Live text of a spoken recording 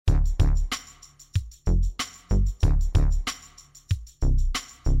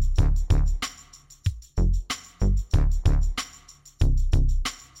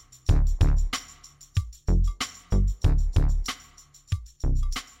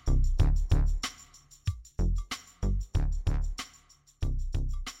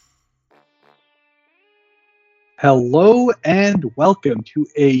Hello and welcome to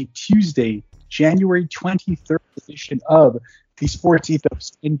a Tuesday, January 23rd edition of the Sports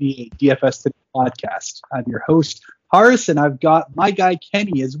Ethos NBA DFS Today podcast. I'm your host, Haaris, and I've got my guy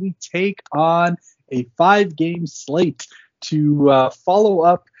Kenny as we take on a 5-game slate to follow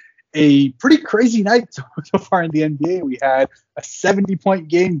up a pretty crazy night so far in the NBA. We had a 70-point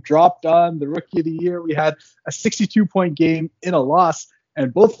game dropped on the Rookie of the Year. We had a 62-point game in a loss,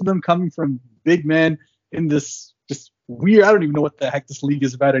 and both of them coming from big men in this just weird, I don't even know what the heck this league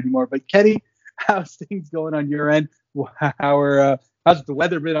is about anymore. But Kenny, how's things going on your end? How's the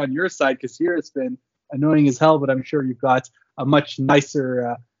weather been on your side? Because here it's been annoying as hell, but I'm sure you've got a much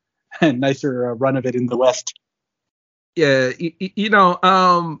nicer run of it in the West. Yeah,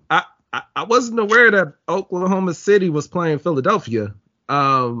 I wasn't aware that Oklahoma City was playing Philadelphia.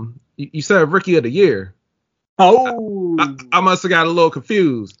 You said Rookie of the Year. Oh, I must have got a little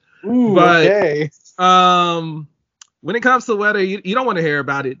confused. Ooh, but, okay. When it comes to weather, you don't want to hear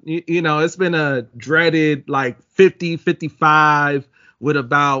about it. It's been a dreaded 50, 55 with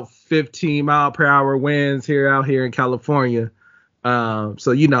about 15 mile per hour winds out here in California.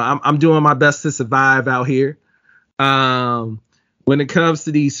 So I'm doing my best to survive out here. When it comes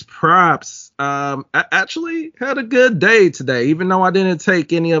to these props, I actually had a good day today, even though I didn't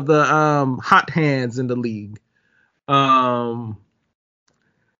take any of the hot hands in the league. But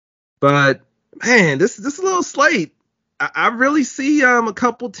man, this little slate, I really see a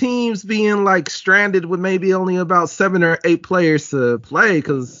couple teams being stranded with maybe only about 7 or 8 players to play,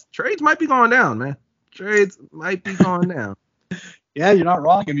 because trades might be going down, man. Trades might be going down. Yeah, you're not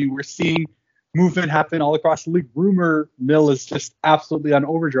wrong. I mean, we're seeing movement happen all across the league. Rumor mill is just absolutely on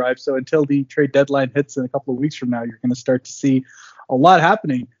overdrive. So until the trade deadline hits in a couple of weeks from now, you're going to start to see a lot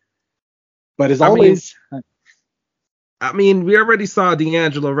happening. But as always, we already saw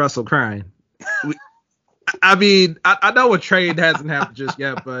D'Angelo Russell crying. I know a trade hasn't happened just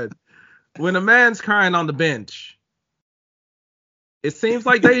yet, but when a man's crying on the bench, it seems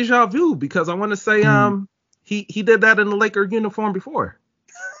like deja vu, because I want to say he did that in the Laker uniform before.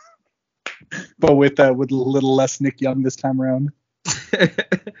 But with a little less Nick Young this time around.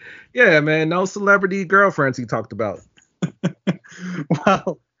 Yeah, man, no celebrity girlfriends he talked about.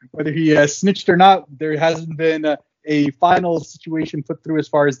 Well, whether he snitched or not, there hasn't been a final situation put through as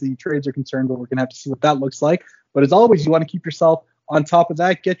far as the trades are concerned, but we're going to have to see what that looks like. But as always, you want to keep yourself on top of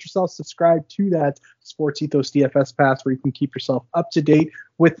that. Get yourself subscribed to that Sports Ethos DFS Pass, where you can keep yourself up to date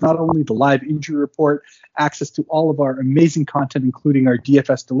with not only the live injury report, access to all of our amazing content, including our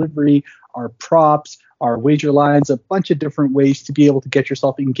DFS delivery, our props, our wager lines, a bunch of different ways to be able to get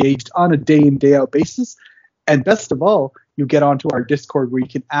yourself engaged on a day in, day out basis. And best of all, you get onto our Discord, where you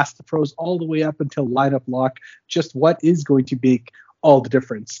can ask the pros all the way up until lineup lock just what is going to make all the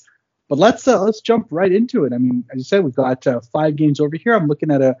difference. But let's jump right into it. I mean, as you said, we've got 5 games over here. I'm looking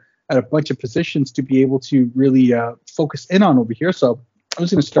at a bunch of positions to be able to really focus in on over here. So I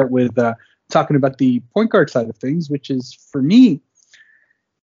was going to start with talking about the point guard side of things, which is, for me,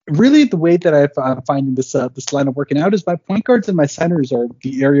 really the way that I'm finding this lineup working out is my point guards and my centers are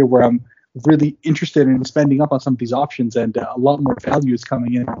the area where I'm really interested in spending up on some of these options, and a lot more value is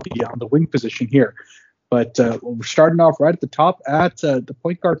coming in on the wing position here. But we're starting off right at the top at the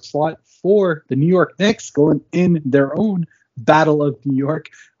point guard slot for the New York Knicks, going in their own Battle of New York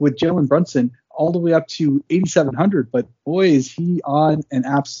with Jalen Brunson all the way up to 8,700. But boy, is he on an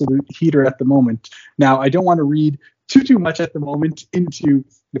absolute heater at the moment. Now, I don't want to read too much at the moment into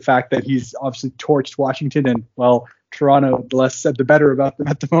the fact that he's obviously torched Washington, and, well, Toronto, the less said the better about them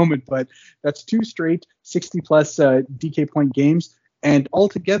at the moment, but that's 2 straight 60-plus DK point games, and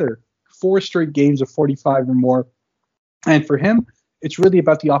altogether 4 straight games of 45 or more. And for him, it's really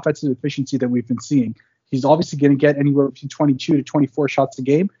about the offensive efficiency that we've been seeing. He's obviously going to get anywhere between 22 to 24 shots a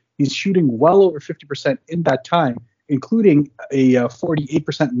game. He's shooting well over 50% in that time, including a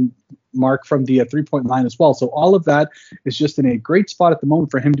 48% mark from the three-point line as well. So all of that is just in a great spot at the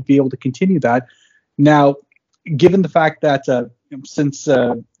moment for him to be able to continue that. Now, given the fact that since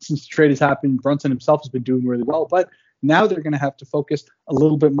the trade has happened, Brunson himself has been doing really well, but now they're going to have to focus a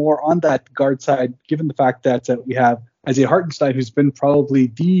little bit more on that guard side, given the fact that we have Isaiah Hartenstein, who's been probably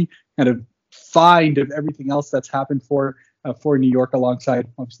the kind of find of everything else that's happened for New York, alongside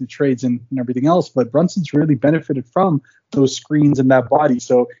obviously the trades and everything else. But Brunson's really benefited from those screens and that body.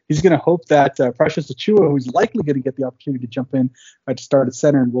 So he's going to hope that Precious Achiuwa, who's likely going to get the opportunity to jump in to start at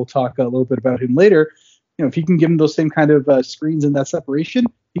center, and we'll talk a little bit about him later, if he can give him those same kind of screens and that separation,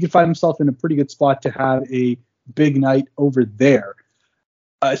 he can find himself in a pretty good spot to have a big night over there.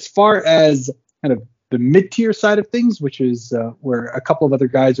 As far as kind of the mid-tier side of things, which is where a couple of other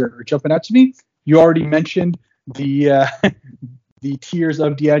guys are jumping out to me, you already mentioned the the tiers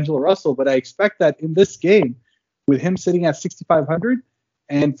of D'Angelo Russell, but I expect that in this game, with him sitting at 6,500,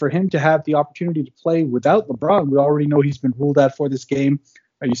 and for him to have the opportunity to play without LeBron, we already know he's been ruled out for this game.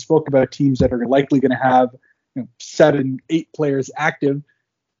 You spoke about teams that are likely going to have 7, 8 players active.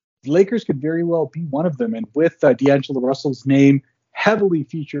 The Lakers could very well be one of them. And with D'Angelo Russell's name heavily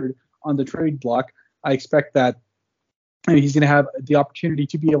featured on the trade block, I expect that he's going to have the opportunity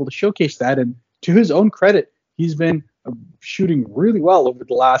to be able to showcase that. And to his own credit, he's been shooting really well over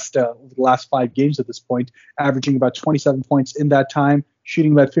the last 5 games at this point, averaging about 27 points in that time,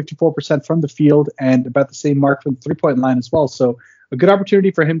 shooting about 54% from the field and about the same mark from the three-point line as well. So a good opportunity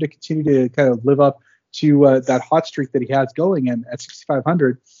for him to continue to kind of live up to that hot streak that he has going. And at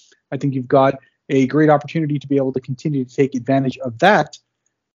 6,500, I think you've got a great opportunity to be able to continue to take advantage of that.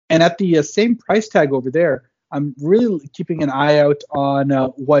 And at the same price tag over there, I'm really keeping an eye out on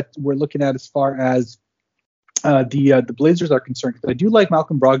what we're looking at as far as the Blazers are concerned. I do like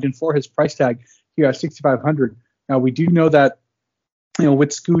Malcolm Brogdon for his price tag here at 6,500. Now, we do know that,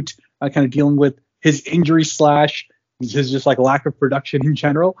 with Scoot kind of dealing with his injury / his just like lack of production in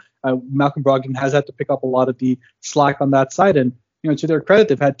general, Malcolm Brogdon has had to pick up a lot of the slack on that side. And, to their credit,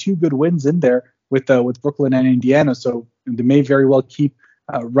 they've had 2 good wins in there with Brooklyn and Indiana. So they may very well keep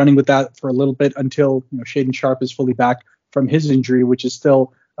running with that for a little bit until Shaedon Sharpe is fully back from his injury, which is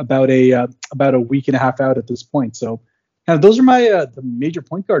still about a week and a half out at this point. So those are my the major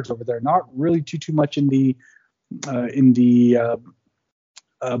point guards over there. Not really too much in the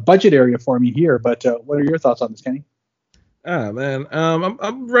budget area for me here. But what are your thoughts on this, Kenny? Man,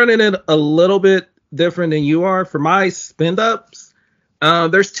 I'm running it a little bit different than you are for my spend ups.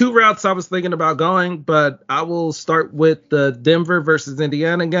 There's 2 routes I was thinking about going, but I will start with the Denver versus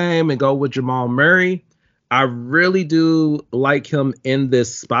Indiana game and go with Jamal Murray. I really do like him in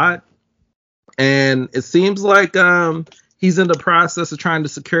this spot. And it seems like he's in the process of trying to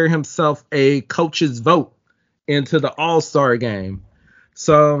secure himself a coach's vote into the All-Star game.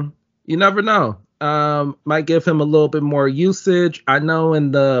 So you never know. Might give him a little bit more usage. I know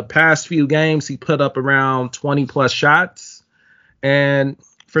in the past few games he put up around 20 plus shots. And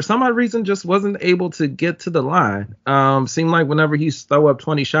for some odd reason, just wasn't able to get to the line. Seemed like whenever he throw up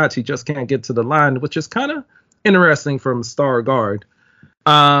 20 shots, he just can't get to the line, which is kind of interesting from a star guard.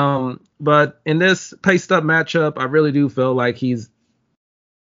 But in this paced up matchup, I really do feel like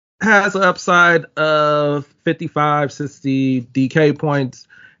has an upside of 55, 60 DK points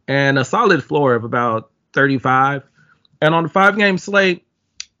and a solid floor of about 35. And on the 5-game slate,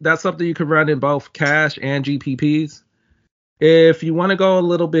 that's something you can run in both cash and GPPs. If you want to go a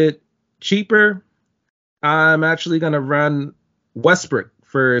little bit cheaper, I'm actually going to run Westbrook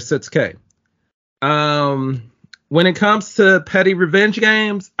for 6K. When it comes to petty revenge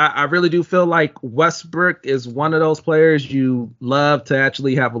games, I really do feel like Westbrook is one of those players you love to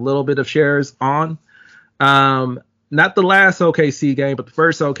actually have a little bit of shares on. Not the last OKC game, but the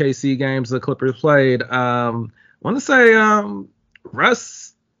first OKC games the Clippers played. I want to say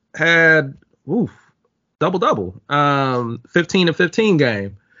Russ had double-double, 15-15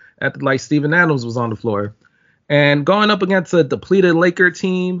 game after like Steven Adams was on the floor. And going up against a depleted Laker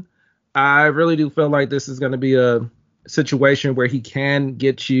team, I really do feel like this is going to be a situation where he can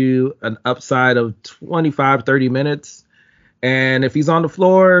get you an upside of 25, 30 minutes. And if he's on the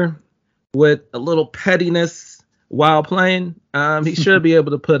floor with a little pettiness while playing, he should be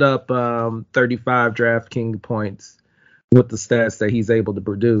able to put up 35 DraftKings points with the stats that he's able to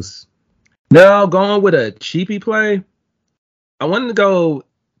produce. Now, going with a cheapy play, I wanted to go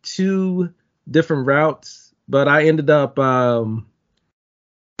 2 different routes, but I ended up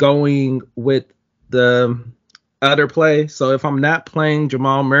going with the other play. So if I'm not playing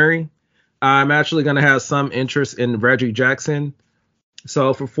Jamal Murray, I'm actually going to have some interest in Reggie Jackson.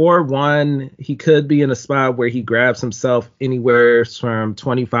 So for 4-1, he could be in a spot where he grabs himself anywhere from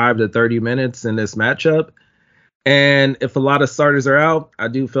 25 to 30 minutes in this matchup. And if a lot of starters are out, I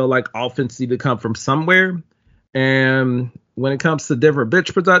do feel like offense need to come from somewhere. And when it comes to different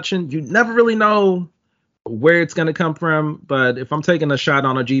bench production, you never really know where it's going to come from. But if I'm taking a shot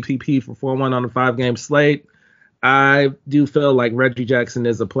on a GPP for 4-1 on a 5-game slate, I do feel like Reggie Jackson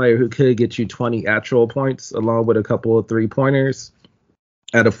is a player who could get you 20 actual points along with a couple of 3-pointers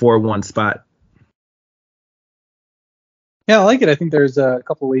at a 4-1 spot. Yeah, I like it. I think there's a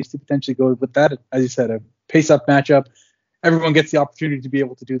couple of ways to potentially go with that. As you said, a pace-up matchup. Everyone gets the opportunity to be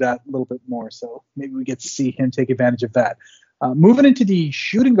able to do that a little bit more. So maybe we get to see him take advantage of that. Moving into the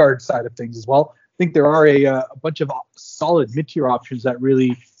shooting guard side of things as well, I think there are a bunch of solid mid-tier options that really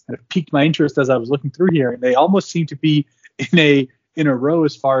kind of piqued my interest as I was looking through here. And they almost seem to be in a row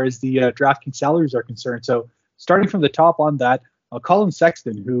as far as the DraftKings salaries are concerned. So starting from the top on that, Colin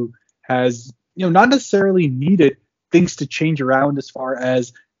Sexton, who has, not necessarily needed things to change around as far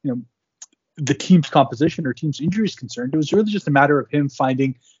as, the team's composition or team's injury is concerned. It was really just a matter of him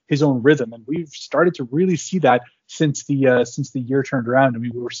finding his own rhythm, and we've started to really see that since the year turned around. I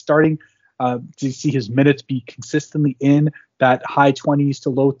mean, we were starting to see his minutes be consistently in that high 20s to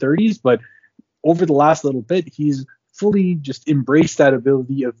low 30s, but over the last little bit, he's fully just embraced that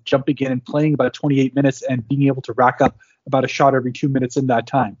ability of jumping in and playing about 28 minutes and being able to rack up about a shot every 2 minutes in that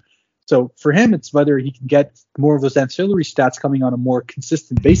time. So for him, it's whether he can get more of those ancillary stats coming on a more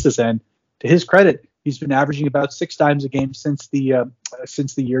consistent basis. And to his credit, he's been averaging about 6 times a game since the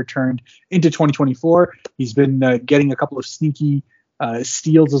year turned into 2024. He's been getting a couple of sneaky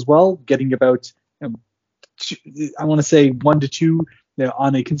steals as well, getting about I want to say 1 to 2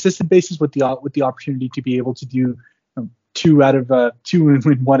 on a consistent basis, with the opportunity to be able to do 2 out of 2 in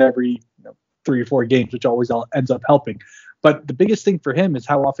 1 every 3 or 4 games, which always ends up helping. But the biggest thing for him is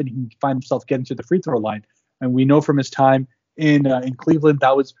how often he can find himself getting to the free throw line. And we know from his time in Cleveland,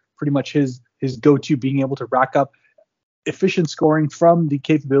 that was pretty much his go-to, being able to rack up efficient scoring from the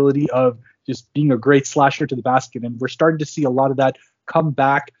capability of just being a great slasher to the basket. And we're starting to see a lot of that come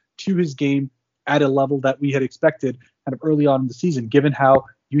back to his game at a level that we had expected kind of early on in the season, given how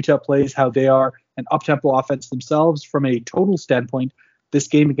Utah plays, how they are an up-tempo offense themselves. From a total standpoint, this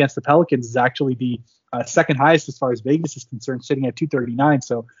game against the Pelicans is actually the second highest as far as Vegas is concerned, sitting at 239.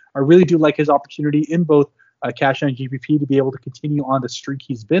 So I really do like his opportunity in both cash and GPP to be able to continue on the streak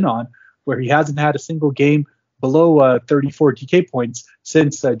he's been on, where he hasn't had a single game below 34 DK points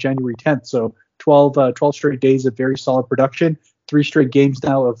since January 10th. So 12 straight days of very solid production, 3 straight games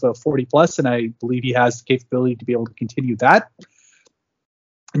now of 40 plus, and I believe he has the capability to be able to continue that.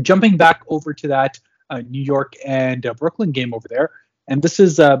 And jumping back over to that New York and Brooklyn game over there, and this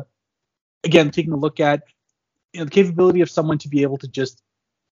is again taking a look at the capability of someone to be able to just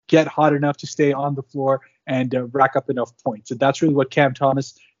get hot enough to stay on the floor and rack up enough points. And that's really what Cam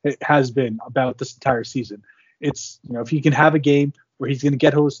Thomas has been about this entire season. It's, if he can have a game where he's going to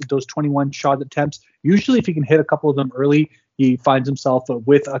get those 21 shot attempts, usually if he can hit a couple of them early, he finds himself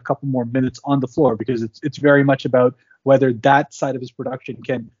with a couple more minutes on the floor, because it's very much about whether that side of his production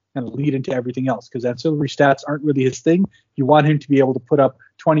can kind of lead into everything else, because ancillary stats aren't really his thing. You want him to be able to put up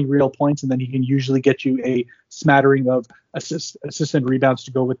 20 real points, and then he can usually get you a smattering of assists and rebounds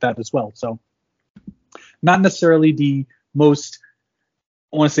to go with that as well. So not necessarily the most,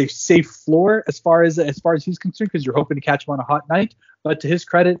 I want to say, safe floor as far as he's concerned, because you're hoping to catch him on a hot night. But to his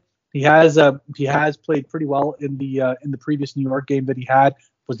credit, he has played pretty well in the previous New York game that he had.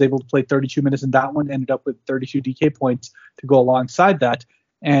 Was able to play 32 minutes in that one, ended up with 32 DK points to go alongside that.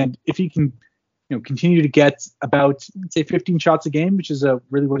 And if he can, continue to get about, let's say, 15 shots a game, which is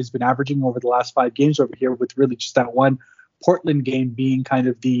really what he's been averaging over the last 5 games over here, with really just that one Portland game being kind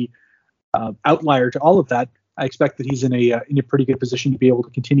of the outlier to all of that, I expect that he's in a pretty good position to be able to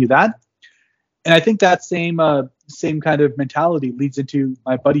continue that. And I think that same kind of mentality leads into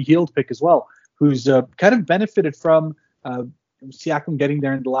my Buddy Hield pick as well, who's kind of benefited from Siakam getting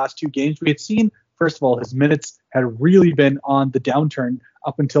there in the last 2 games. We had seen, first of all, his minutes had really been on the downturn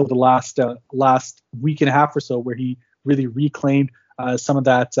up until the last week and a half or so, where he really reclaimed some of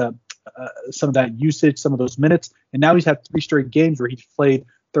that usage, some of those minutes. And now he's had 3 straight games where he's played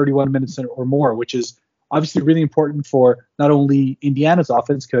 31 minutes or more, which is obviously really important for not only Indiana's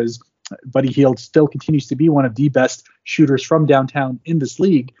offense, because Buddy Hield still continues to be one of the best shooters from downtown in this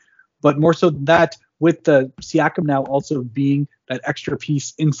league, but more so than that, with the Siakam now also being that extra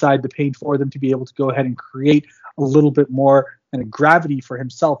piece inside the paint for them to be able to go ahead and create a little bit more kind of gravity for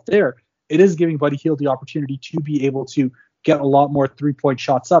himself there, it is giving Buddy Hield the opportunity to be able to get a lot more 3-point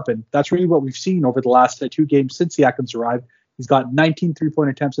shots up. And that's really what we've seen over the last 2 games since Siakam's arrived. He's got 19 3-point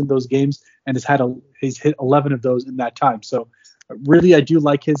attempts in those games and he's hit 11 of those in that time. So really, I do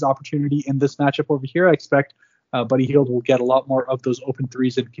like his opportunity in this matchup over here. I expect Buddy Hield will get a lot more of those open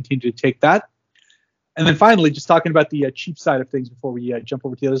threes and continue to take that. And then finally, just talking about the cheap side of things before we jump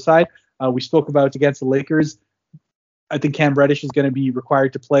over to the other side, we spoke about against the Lakers. I think Cam Reddish is going to be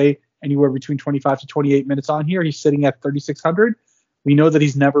required to play anywhere between 25 to 28 minutes on here. He's sitting at 3,600. We know that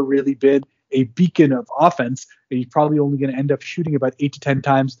he's never really been a beacon of offense. He's probably only going to end up shooting about 8 to 10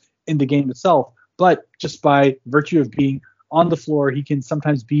 times in the game itself. But just by virtue of being on the floor, he can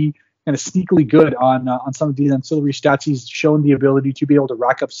sometimes be kind of sneakily good on some of these ancillary stats. He's shown the ability to be able to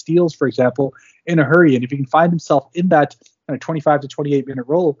rack up steals, for example, in a hurry. And if he can find himself in that kind of 25 to 28 minute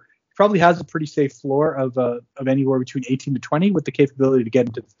role, he probably has a pretty safe floor of anywhere between 18 to 20 with the capability to get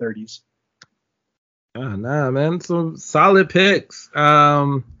into the 30s. Nah, man, some solid picks.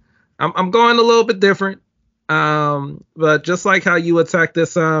 I'm going a little bit different. But just like how you attack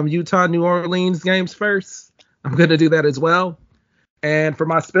this Utah New Orleans games first, I'm gonna do that as well. And for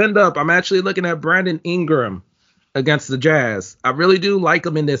my spend up, I'm actually looking at Brandon Ingram against the Jazz. I really do like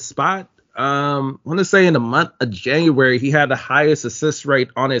him in this spot. I want to say in the month of January, he had the highest assist rate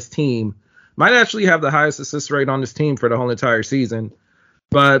on his team. Might actually have the highest assist rate on his team for the whole entire season.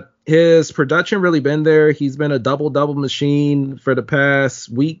 But his production really been there. He's been a double-double machine for the past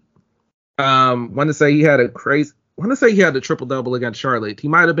week. Want to say he had a triple-double against Charlotte. He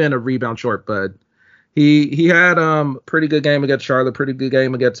might have been a rebound short, but he had pretty good game against Charlotte, pretty good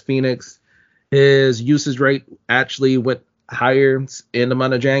game against Phoenix. His usage rate actually went higher in the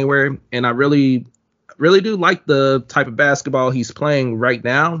month of January, and I really do like the type of basketball he's playing right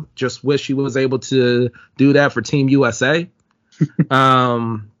now. Just wish he was able to do that for Team USA.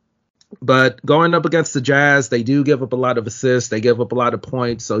 But going up against the Jazz, they do give up a lot of assists. They give up a lot of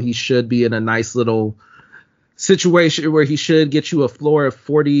points, so he should be in a nice little situation where he should get you a floor of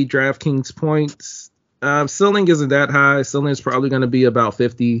 40 DraftKings points. Ceiling isn't that high. Ceiling is probably going to be about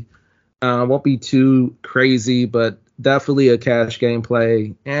 50. Won't be too crazy, but definitely a cash game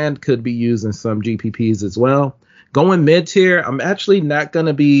play and could be used in some GPPs as well. Going mid-tier, I'm actually not going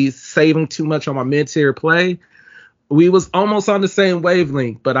to be saving too much on my mid-tier play. We was almost on the same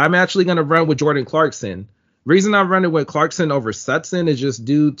wavelength, but I'm actually going to run with Jordan Clarkson. Reason I'm running with Clarkson over Sexton is just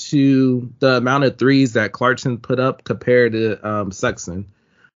due to the amount of threes that Clarkson put up compared to Sexton.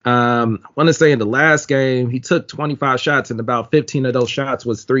 I want to say in the last game, he took 25 shots, and about 15 of those shots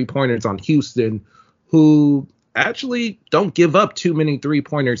was three-pointers on Houston, who actually don't give up too many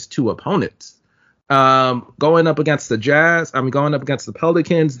three-pointers to opponents. Going up against the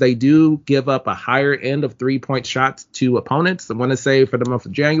Pelicans, they do give up a higher end of three-point shots to opponents. I want to say for the month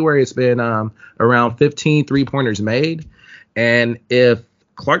of January, it's been around 15 three-pointers made. And if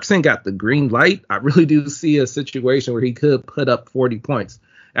Clarkson got the green light, I really do see a situation where he could put up 40 points.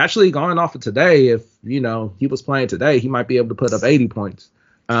 Actually, going off of today, if he was playing today, he might be able to put up 80 points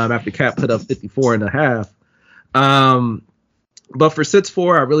after Cat put up 54 and a half. But for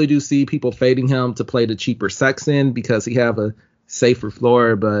 6'4", I really do see people fading him to play the cheaper Sexton because he have a safer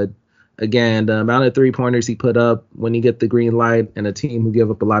floor. But again, the amount of three-pointers he put up when you get the green light and a team who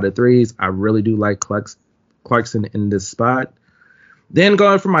give up a lot of threes, I really do like Clarkson in this spot. Then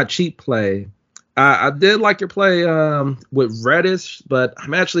going for my cheap play, I did like your play with Reddish, but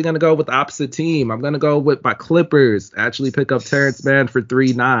I'm actually going to go with the opposite team. I'm going to go with my Clippers, actually pick up Terrence Mann for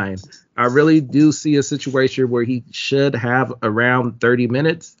 3.9. I really do see a situation where he should have around 30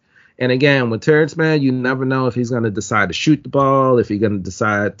 minutes. And again, with Terrence Mann, you never know if he's going to decide to shoot the ball, if he's going to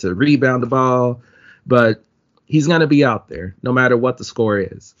decide to rebound the ball, but he's going to be out there no matter what the score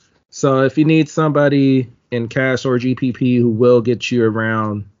is. So if you need somebody in cash or GPP who will get you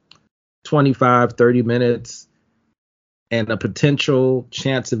around 25, 30 minutes and a potential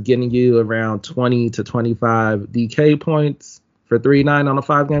chance of getting you around 20 to 25 DK points for 3.9 on a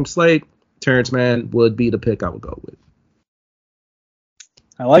 5-game slate, Terrence Mann would be the pick I would go with.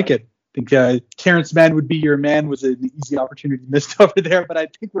 I like it. I think Terrence Mann would be your man. Was an easy opportunity missed over there, but I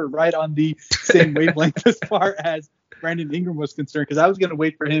think we're right on the same wavelength as far as Brandon Ingram was concerned, because I was going to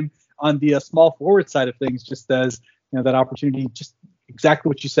wait for him on the small forward side of things, just as that opportunity, just exactly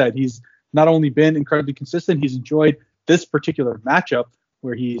what you said. He's not only been incredibly consistent, he's enjoyed this particular matchup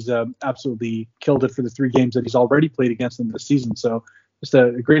where he's absolutely killed it for the 3 games that he's already played against them this season. So just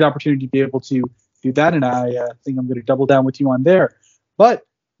a great opportunity to be able to do that, and I think I'm going to double down with you on there. But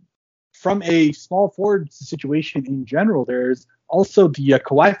from a small forward situation in general, there's also the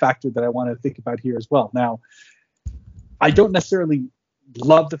Kawhi factor that I want to think about here as well. Now, I don't necessarily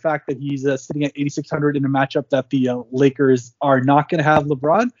love the fact that he's sitting at 8,600 in a matchup that the Lakers are not going to have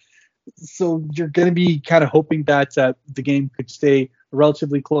LeBron. So you're going to be kind of hoping that the game could stay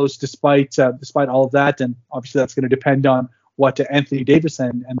relatively close despite all of that. And obviously that's going to depend on what Anthony Davis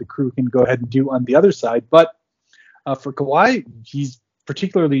and the crew can go ahead and do on the other side. But for Kawhi, he's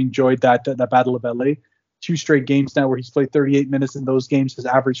particularly enjoyed that Battle of LA. 2 straight games now where he's played 38 minutes in those games, has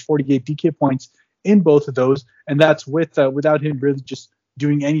averaged 48 DK points in both of those. And that's without him really just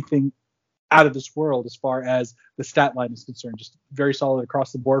doing anything out of this world as far as the stat line is concerned. Just very solid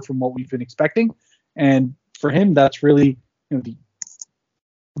across the board from what we've been expecting. And for him, that's really the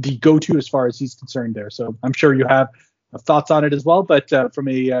go-to as far as he's concerned there. So I'm sure you have thoughts on it as well. But from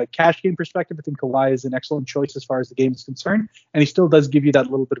a cash game perspective, I think Kawhi is an excellent choice as far as the game is concerned. And he still does give you that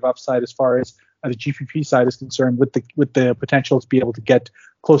little bit of upside as far as the GPP side is concerned, with the potential to be able to get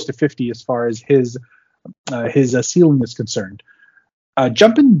close to 50 as far as his ceiling is concerned.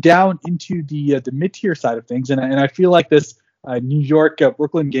 Jumping down into the mid-tier side of things, and I feel like this New York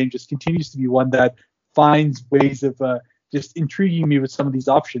Brooklyn game just continues to be one that finds ways of just intriguing me with some of these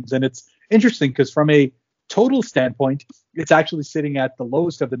options. And it's interesting because from a total standpoint, it's actually sitting at the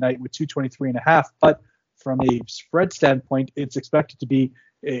lowest of the night with 223.5. But from a spread standpoint, it's expected to be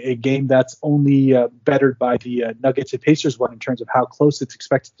a game that's only bettered by the Nuggets and Pacers one in terms of how close it's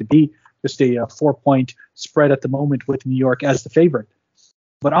expected to be. Just a 4-point spread at the moment with New York as the favorite.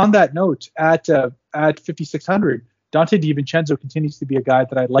 But on that note, at 5,600, Dante DiVincenzo continues to be a guy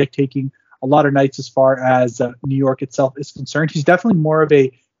that I like taking a lot of nights as far as New York itself is concerned. He's definitely more of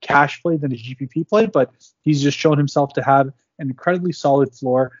a cash play than a GPP play, but he's just shown himself to have an incredibly solid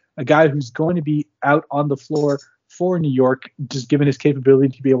floor, a guy who's going to be out on the floor for New York, just given his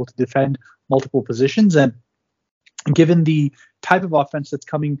capability to be able to defend multiple positions. And given the type of offense that's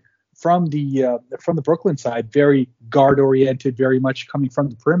coming from the Brooklyn side, very guard oriented, very much coming from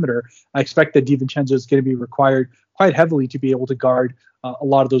the perimeter, I expect that DiVincenzo is going to be required quite heavily to be able to guard a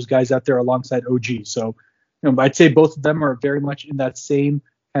lot of those guys out there alongside OG. So, I'd say both of them are very much in that same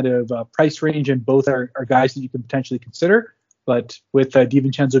kind of price range, and both are guys that you can potentially consider. But with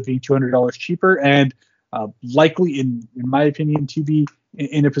DiVincenzo being $200 cheaper and likely, in my opinion, to be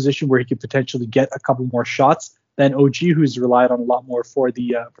in a position where he could potentially get a couple more shots than OG, who's relied on a lot more for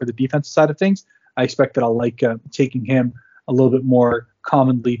the defensive side of things, I expect that I'll like taking him a little bit more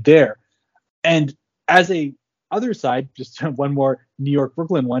commonly there. And as a other side, just one more New York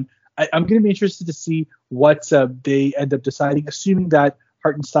Brooklyn one, I'm going to be interested to see what they end up deciding, assuming that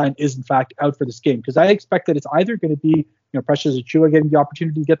Hartenstein is in fact out for this game, because I expect that it's either going to be Precious Achiuwa getting the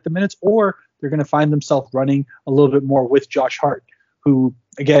opportunity to get the minutes, or they're going to find themselves running a little bit more with Josh Hart, who,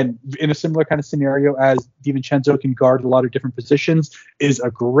 again, in a similar kind of scenario as DiVincenzo, can guard a lot of different positions, is a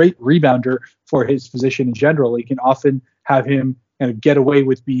great rebounder for his position in general. You can often have him kind of get away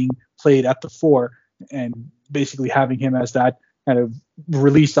with being played at the 4 and basically having him as that kind of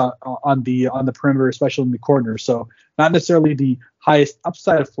release on the perimeter, especially in the corner. So not necessarily the highest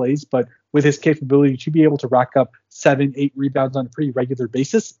upside of plays, but with his capability to be able to rack up 7-8 rebounds on a pretty regular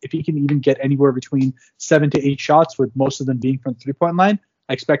basis, if he can even get anywhere between 7 to 8 shots, with most of them being from the 3-point line,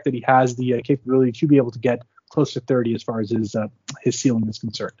 I expect that he has the capability to be able to get close to 30 as far as his ceiling is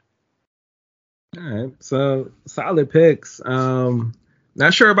concerned. All right, so solid picks.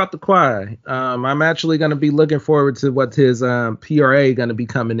 Not sure about the Kawhi. I'm actually going to be looking forward to what his PRA going to be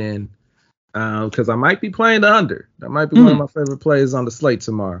coming in, because I might be playing the under. That might be one of my favorite plays on the slate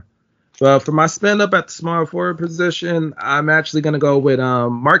tomorrow. But for my spend up at the small forward position, I'm actually going to go with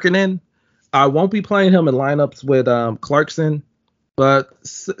Markkanen. I won't be playing him in lineups with Clarkson, but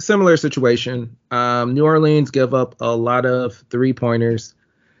similar situation. New Orleans give up a lot of 3-pointers.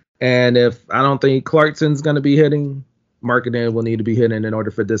 And if I don't think Clarkson's going to be hitting, Markkanen will need to be hitting in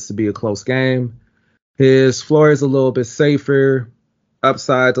order for this to be a close game. His floor is a little bit safer,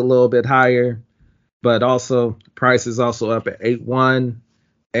 upside's a little bit higher, but also price is also up at 8-1.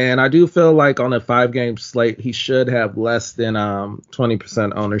 And I do feel like on a 5-game slate, he should have less than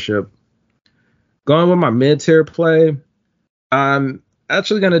 20% ownership. Going with my mid-tier play, I'm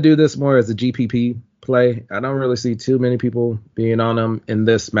actually going to do this more as a GPP play. I don't really see too many people being on him in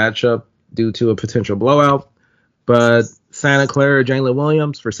this matchup due to a potential blowout. But Santa Clara, Jalen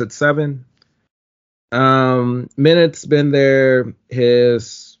Williams for 6-7. Minutes been there.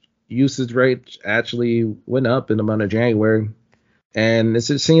 His usage rate actually went up in the month of January. And it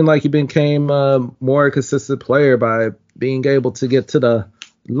just seemed like he became a more consistent player by being able to get to the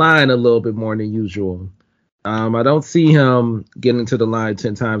line a little bit more than usual. I don't see him getting to the line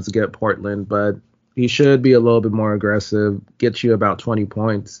 10 times to get Portland, but he should be a little bit more aggressive, get you about 20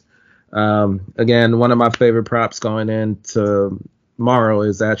 points. Again, one of my favorite props going into tomorrow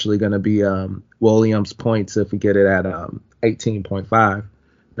is actually going to be Williams points if we get it at 18.5.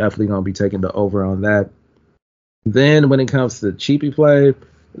 Definitely going to be taking the over on that. Then when it comes to cheapy play,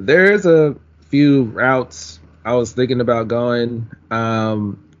 there's a few routes I was thinking about going,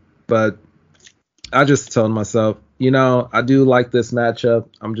 but I just told myself, I do like this matchup.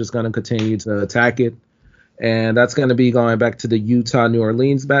 I'm just going to continue to attack it. And that's going to be going back to the Utah-New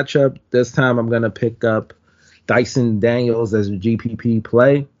Orleans matchup. This time I'm going to pick up Dyson Daniels as a GPP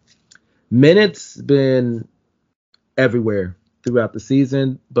play. Minutes been everywhere throughout the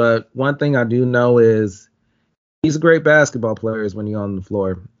season, but one thing I do know is he's a great basketball player when he's on the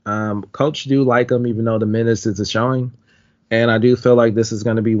floor. Coach do like him, even though the minutes isn't showing. And I do feel like this is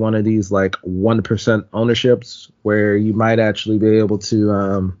going to be one of these like 1% ownerships where you might actually be able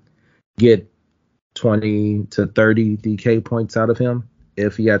to get 20 to 30 DK points out of him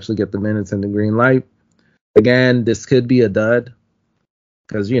if he actually get the minutes in the green light. Again, this could be a dud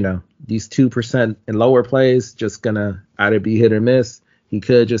because, these 2% and lower plays just going to either be hit or miss. he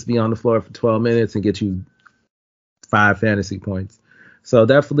could just be on the floor for 12 minutes and get you 5 fantasy points. So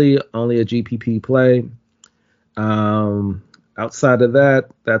definitely only a GPP play. Outside of that,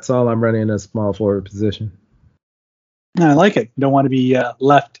 that's all I'm running in a small forward position. I like it. You don't want to be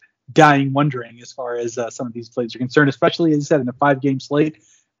left dying wondering as far as some of these plays are concerned, especially, as you said, in a 5-game slate.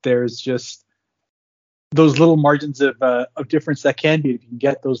 There's just those little margins of difference that can be. If you can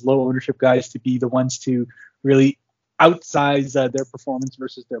get those low ownership guys to be the ones to really outsize their performance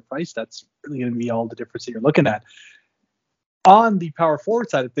versus their price, that's really going to be all the difference that you're looking at. On the power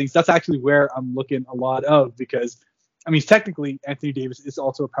forward side of things, that's actually where I'm looking a lot of, because technically Anthony Davis is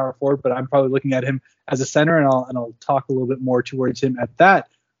also a power forward, but I'm probably looking at him as a center, and I'll talk a little bit more towards him at that.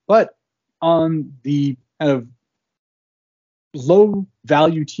 But on the kind of low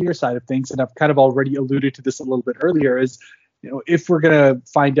value tier side of things, and I've kind of already alluded to this a little bit earlier, is if we're gonna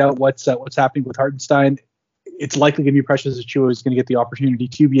find out what's happening with Hartenstein, it's likely going to be Precious Achiuwa is going to get the opportunity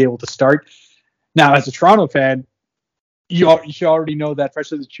to be able to start. Now, as a Toronto fan, you should already know that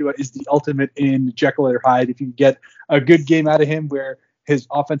Precious Achiuwa is the ultimate in Jekyll or Hyde. If you get a good game out of him where his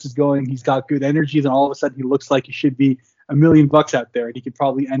offense is going, he's got good energy, then all of a sudden he looks like he should be $1 million out there, and he could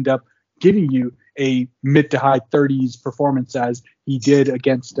probably end up giving you a mid to high 30s performance as he did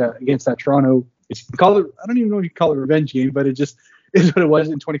against that Toronto. If you can call it, I don't even know if you can call it a revenge game, but it just is what it was.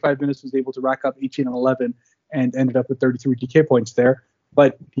 In 25 minutes, was able to rack up 18 and 11 and ended up with 33 DK points there.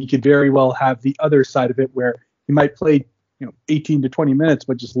 But he could very well have the other side of it where he might play 18 to 20 minutes,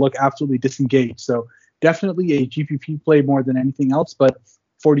 but just look absolutely disengaged. So definitely a GPP play more than anything else, but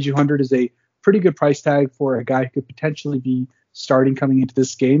 4,200 is a pretty good price tag for a guy who could potentially be starting coming into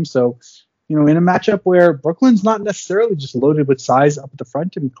this game. So, in a matchup where Brooklyn's not necessarily just loaded with size up at the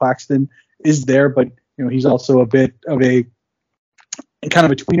front. Claxton is there, but he's also a bit of a kind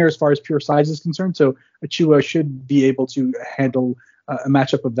of a tweener as far as pure size is concerned. So Achiuwa should be able to handle a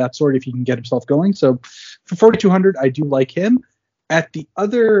matchup of that sort if he can get himself going. So for 4,200, I do like him. At the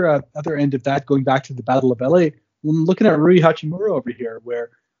other end of that, going back to the Battle of LA, I'm looking at Rui Hachimura over here,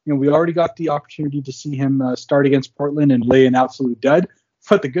 where we already got the opportunity to see him start against Portland and lay an absolute dud.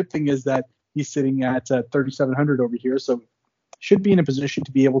 But the good thing is that he's sitting at 3,700 over here, so should be in a position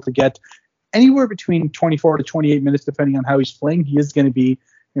to be able to get anywhere between 24 to 28 minutes, depending on how he's playing. He is going to be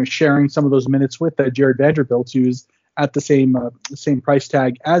sharing some of those minutes with Jared Vanderbilt, who's at the same price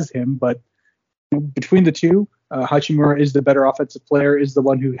tag as him. But between the two, Hachimura is the better offensive player, is the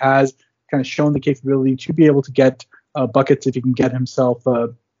one who has kind of shown the capability to be able to get buckets if he can get himself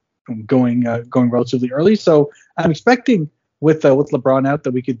going relatively early. So I'm expecting with LeBron out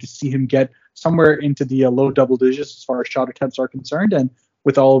that we could see him get somewhere into the low double digits as far as shot attempts are concerned, and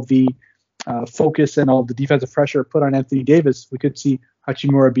with all of the focus and all the defensive pressure put on Anthony Davis, we could see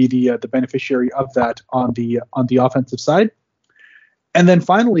Hachimura be the beneficiary of that on the offensive side. And then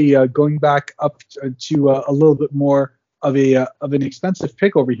finally, going back up to a little bit more of an expensive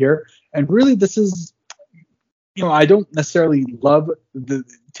pick over here, and really this is, I don't necessarily love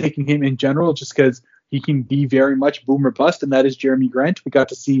taking him in general, just because he can be very much boom or bust, and that is Jeremy Grant. We got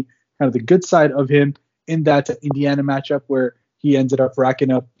to see kind of the good side of him in that Indiana matchup where he ended up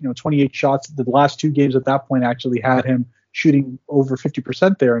racking up 28 shots. The last 2 games at that point actually had him shooting over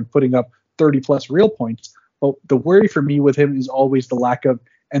 50% there and putting up 30 plus real points. But the worry for me with him is always the lack of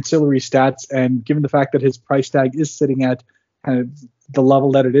ancillary stats, and given the fact that his price tag is sitting at kind of the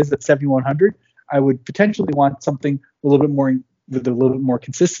level that it is at 7,100, I would potentially want something a little bit more with a little bit more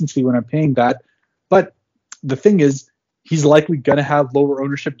consistency when I'm paying that. But the thing is, he's likely going to have lower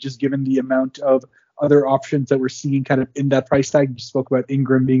ownership just given the amount of other options that we're seeing kind of in that price tag. You spoke about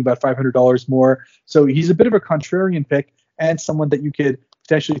Ingram being about $500 more. So he's a bit of a contrarian pick and someone that you could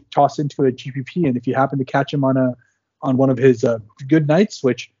potentially toss into a GPP. And if you happen to catch him on one of his good nights,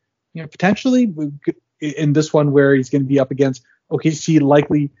 which potentially in this one where he's going to be up against OKC,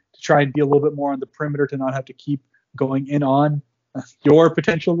 likely to try and be a little bit more on the perimeter to not have to keep going in on your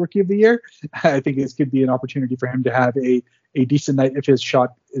potential rookie of the year, I think this could be an opportunity for him to have a decent night if his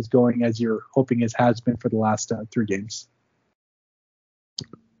shot is going as you're hoping it has been for the last 3 games.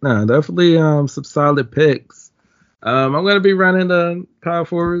 No, definitely some solid picks. I'm going to be running the power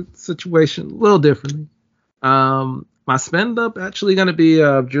forward situation a little differently. My spend up actually going to be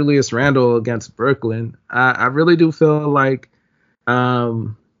Julius Randle against Brooklyn. I really do feel like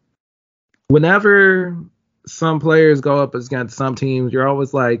whenever some players go up against some teams, you're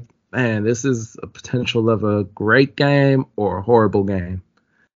always like, man, this is a potential of a great game or a horrible game.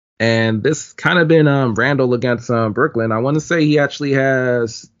 And this kind of been Randall against Brooklyn. I want to say he actually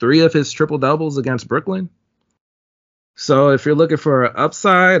has 3 of his triple doubles against Brooklyn. So if you're looking for an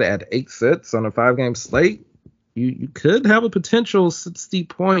upside at 8 sits on a 5-game slate, you could have a potential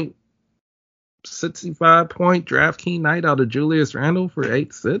 65 point DraftKings night out of Julius Randle for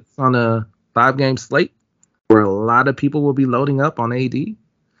 8 sits on a 5-game slate where a lot of people will be loading up on AD.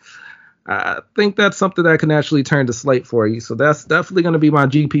 I think that's something that can actually turn the slate for you. So that's definitely going to be my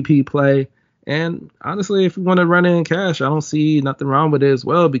GPP play. And honestly, if you want to run it in cash, I don't see nothing wrong with it as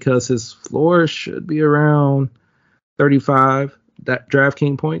well because his floor should be around 35 that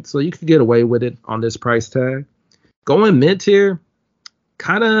DraftKings points. So you could get away with it on this price tag. Going mid-tier,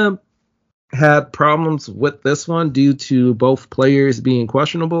 kind of had problems with this one due to both players being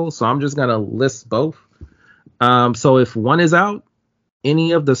questionable. So I'm just going to list both. So if one is out,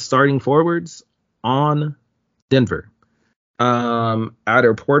 any of the starting forwards on Denver.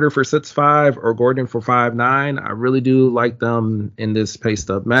 Either Porter for 6'5" or Gordon for 5'9". I really do like them in this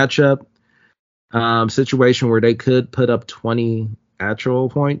pace-up matchup. Situation where they could put up 20 actual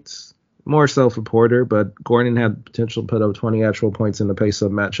points. More so for Porter, but Gordon had potential to put up 20 actual points in the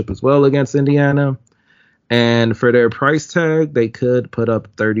pace-up matchup as well against Indiana. And for their price tag, they could put up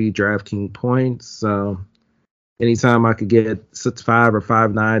 30 DraftKings points. So anytime I could get 6'5" or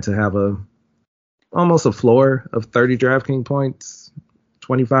 5'9" to have almost a floor of 30 DraftKings points,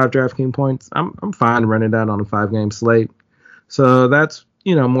 25 DraftKings points, I'm fine running that on a 5-game slate. So that's,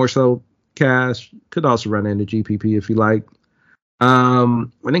 more so cash. Could also run into GPP if you like.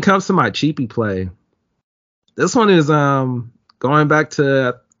 When it comes to my cheapy play, this one is going back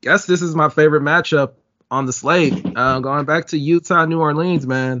to, I guess this is my favorite matchup on the slate. Going back to Utah, New Orleans,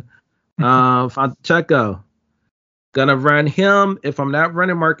 man. Fonseca. Gonna run him. If I'm not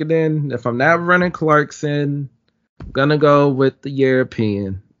running Marketing, if I'm not running Clarkson, gonna go with the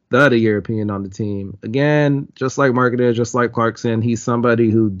other European on the team. Again, just like Marketing, just like Clarkson, he's somebody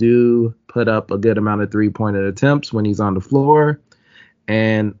who do put up a good amount of 3-pointer attempts when he's on the floor.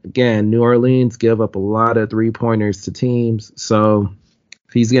 And again, New Orleans give up a lot of 3-pointers to teams. So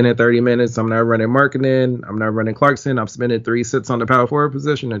if he's getting 30 minutes, I'm not running Marketing, I'm not running Clarkson. I'm spending 3 sits on the power forward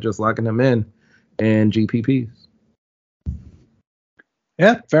position and just locking him in GPPs.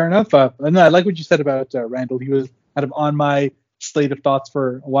 Yeah, fair enough. And I like what you said about Randall. He was kind of on my slate of thoughts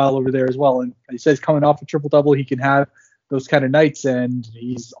for a while over there as well. And he says coming off a triple-double, he can have those kind of nights, and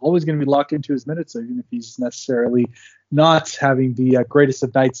he's always going to be locked into his minutes, even if he's necessarily not having the greatest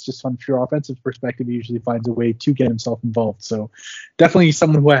of nights just from a pure offensive perspective. He usually finds a way to get himself involved. So definitely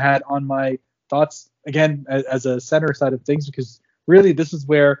someone who I had on my thoughts, again, as a center side of things, because really this is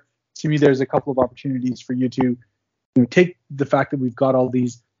where, to me, there's a couple of opportunities for you to take the fact that we've got all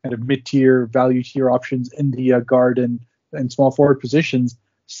these kind of mid-tier, value tier options in the guard and small forward positions,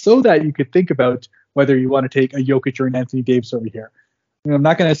 so that you could think about whether you want to take a Jokic or an Anthony Davis over here. I'm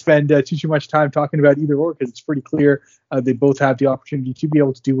not going to spend too much time talking about either or, because it's pretty clear they both have the opportunity to be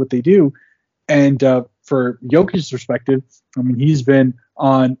able to do what they do. And for Jokic's perspective, he's been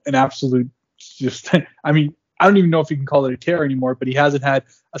on an absolute I don't even know if you can call it a tear anymore, but he hasn't had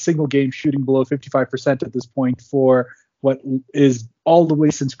a single game shooting below 55% at this point for what is all the way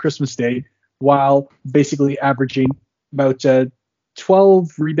since Christmas Day, while basically averaging about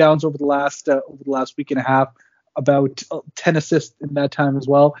 12 rebounds over the last week and a half, about 10 assists in that time as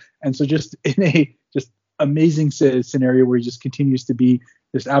well. And so just in a just amazing scenario where he just continues to be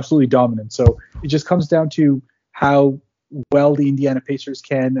just absolutely dominant. So it just comes down to how well the Indiana Pacers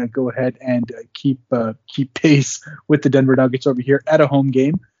can go ahead and keep pace with the Denver Nuggets over here at a home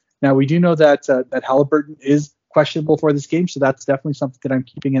game. Now, we do know that Halliburton is questionable for this game, so that's definitely something that I'm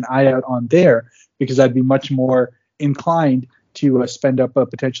keeping an eye out on there, because I'd be much more inclined to spend up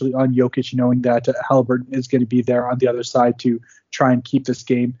potentially on Jokic, knowing that Halliburton is going to be there on the other side to try and keep this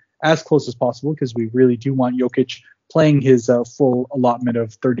game as close as possible, because we really do want Jokic playing his full allotment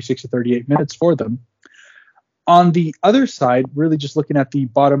of 36 to 38 minutes for them. On the other side, really just looking at the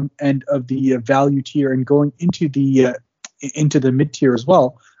bottom end of the value tier and going into the mid tier as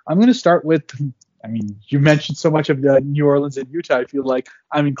well, I'm going to start with, you mentioned so much of New Orleans and Utah. I feel like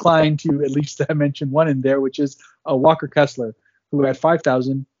I'm inclined to at least mention one in there, which is Walker Kessler, who at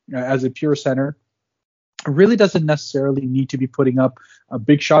 5,000 as a pure center really doesn't necessarily need to be putting up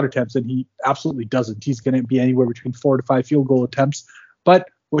big shot attempts, and he absolutely doesn't. He's going to be anywhere between 4 to 5 field goal attempts. But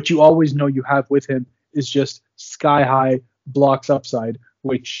what you always know you have with him is just sky high blocks upside,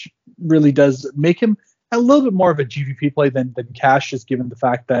 which really does make him a little bit more of a GPP play than cash, just given the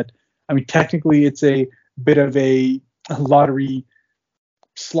fact that, technically it's a bit of a lottery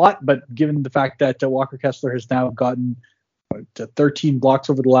slot, but given the fact that Walker Kessler has now gotten 13 blocks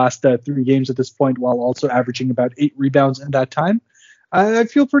over the last 3 games at this point, while also averaging about 8 rebounds in that time, I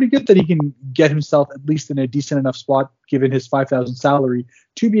feel pretty good that he can get himself at least in a decent enough spot, given his 5,000 salary,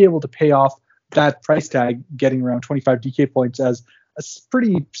 to be able to pay off that price tag, getting around 25 DK points as a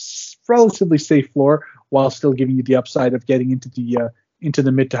pretty relatively safe floor, while still giving you the upside of getting into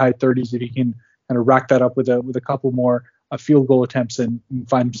the mid to high 30s if he can kind of rack that up with a couple more field goal attempts and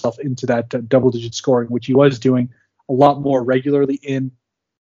find himself into that double digit scoring, which he was doing a lot more regularly in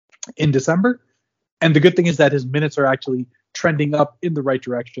December. And the good thing is that his minutes are actually trending up in the right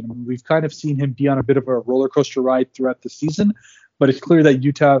direction. I mean, we've kind of seen him be on a bit of a roller coaster ride throughout the season, but it's clear that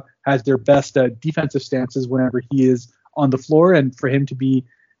Utah has their best defensive stances whenever he is on the floor, and for him to be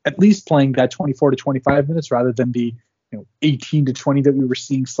at least playing that 24 to 25 minutes rather than the 18 to 20 that we were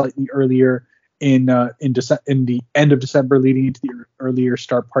seeing slightly earlier in the end of December leading into the earlier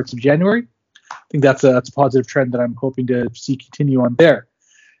start parts of January. I think that's a positive trend that I'm hoping to see continue on there.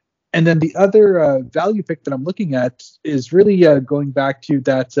 And then the other value pick that I'm looking at is really going back to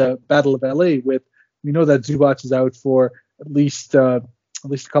that Battle of LA with, we know that Zubac is out for at least a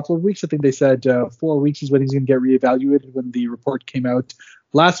couple of weeks. I think they said 4 weeks is when he's going to get reevaluated when the report came out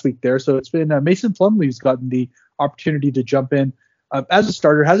last week there. So it's been Mason Plumlee who's gotten the opportunity to jump in as a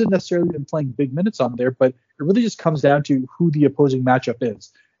starter. Hasn't necessarily been playing big minutes on there, but it really just comes down to who the opposing matchup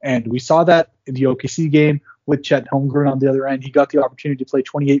is. And we saw that in the OKC game with Chet Holmgren on the other end. He got the opportunity to play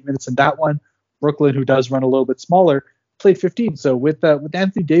 28 minutes in that one. Brooklyn, who does run a little bit smaller, played 15. So with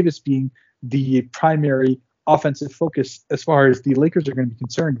Anthony Davis being the primary offensive focus as far as the Lakers are going to be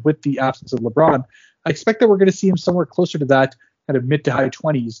concerned with the absence of LeBron, I expect that we're going to see him somewhere closer to that kind of mid to high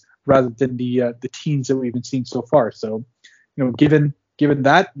 20s rather than the teens that we've been seeing so far. So, given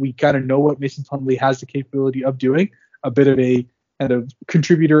that, we kind of know what Mason Plumlee has the capability of doing, a bit of a kind of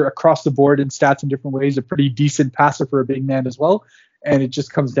contributor across the board in stats in different ways, a pretty decent passer for a big man as well. And it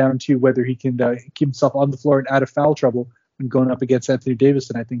just comes down to whether he can keep himself on the floor and out of foul trouble when going up against Anthony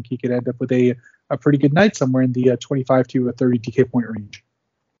Davis. And I think he could end up with a pretty good night somewhere in the 25 to 30 DK point range.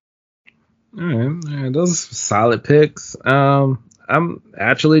 All right, those are solid picks. I'm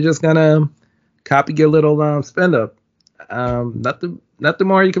actually just gonna copy your little spin up. Nothing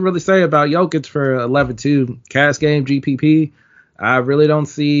more you can really say about Jokic for 11-2 cast game GPP. I really don't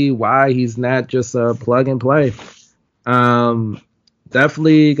see why he's not just a plug and play.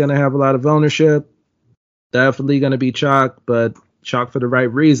 Definitely gonna have a lot of ownership. Definitely gonna be chalk, but chalk for the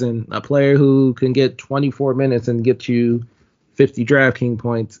right reason. A player who can get 24 minutes and get you 50 DraftKings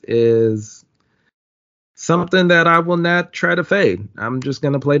points is something that I will not try to fade. I'm just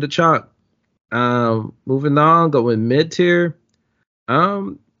going to play the chalk. Moving on, going mid-tier.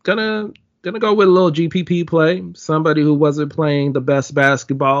 Gonna go with a little GPP play. Somebody who wasn't playing the best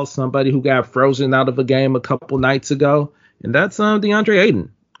basketball. Somebody who got frozen out of a game a couple nights ago. And that's DeAndre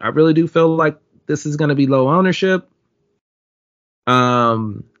Ayton. I really do feel like this is going to be low ownership.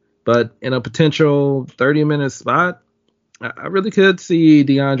 But in a potential 30-minute spot, I really could see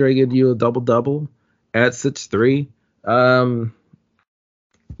DeAndre give you a double-double at 6'3". Don't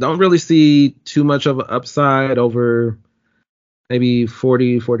really see too much of an upside over maybe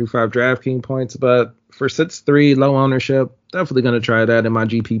 40, 45 DraftKings points, but for 6'3", low ownership, definitely going to try that in my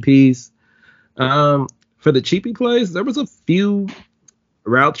GPPs. For the cheapy plays, there was a few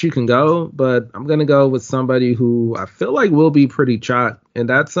routes you can go, but I'm going to go with somebody who I feel like will be pretty chalk, and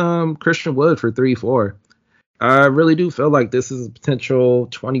that's Christian Wood for 3-4. I really do feel like this is a potential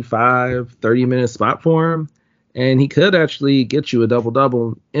 25, 30-minute spot for him, and he could actually get you a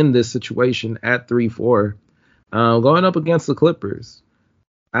double-double in this situation at 3-4. Going up against the Clippers,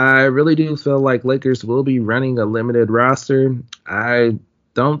 I really do feel like Lakers will be running a limited roster. I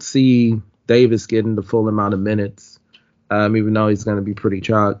don't see Davis getting the full amount of minutes, even though he's going to be pretty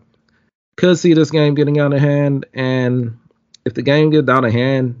chalk. Could see this game getting out of hand, and if the game gets out of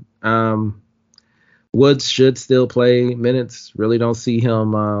hand, Woods should still play minutes. Really don't see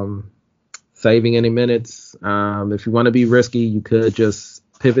him saving any minutes. If you want to be risky, you could just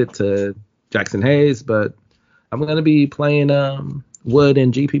pivot to Jackson Hayes, but I'm going to be playing Wood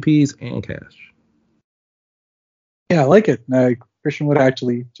in GPPs and cash. Yeah, I like it. Christian Wood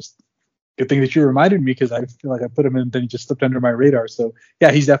actually, just good thing that you reminded me, because I feel like I put him in and then he just slipped under my radar. So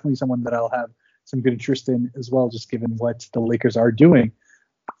yeah, he's definitely someone that I'll have some good interest in as well, just given what the Lakers are doing.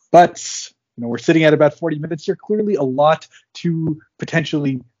 But we're sitting at about 40 minutes here. Clearly a lot to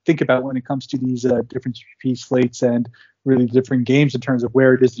potentially think about when it comes to these different GPP slates and really different games in terms of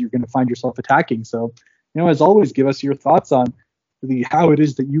where it is that you're going to find yourself attacking. So, as always, give us your thoughts on really how it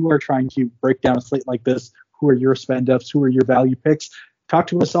is that you are trying to break down a slate like this. Who are your spend ups? Who are your value picks? Talk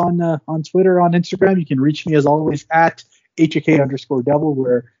to us on Twitter, on Instagram. You can reach me as always at HAK_devil,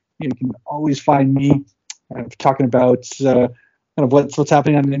 where you can always find me talking about kind of what's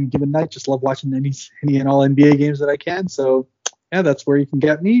happening on any given night. Just love watching any and all NBA games that I can. So Yeah, that's where you can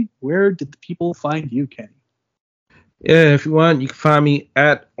get me. Where did the people find you, Kenny? Yeah, if you want, you can find me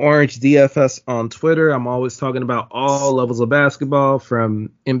at OrangeDFS on Twitter. I'm always talking about all levels of basketball,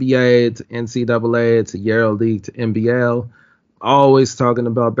 from NBA to NCAA to EuroLeague to NBL. Always talking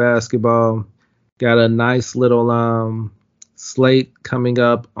about basketball. Got a nice little slate coming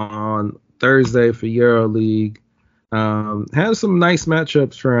up on Thursday for EuroLeague. Have some nice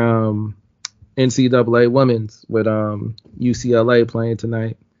matchups from NCAA women's with UCLA playing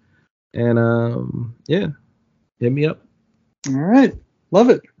tonight. And yeah. Hit me up. All right. Love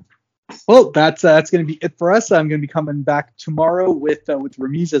it. Well, that's going to be it for us. I'm going to be coming back tomorrow with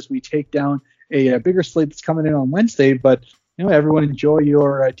Ramiz as we take down a bigger slate that's coming in on Wednesday. But, everyone enjoy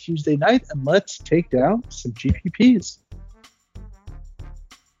your Tuesday night, and let's take down some GPPs.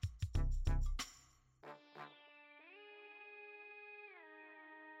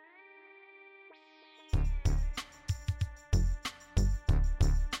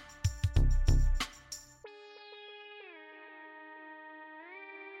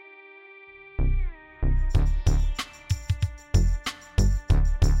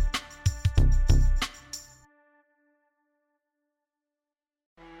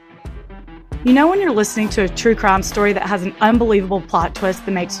 You know when you're listening to a true crime story that has an unbelievable plot twist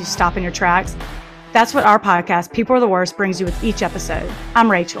that makes you stop in your tracks? That's what our podcast, People Are the Worst, brings you with each episode. I'm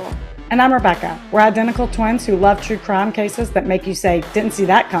Rachel. And I'm Rebecca. We're identical twins who love true crime cases that make you say, didn't see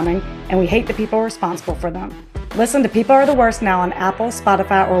that coming, and we hate the people responsible for them. Listen to People Are the Worst now on Apple,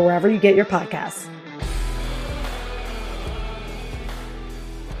 Spotify, or wherever you get your podcasts.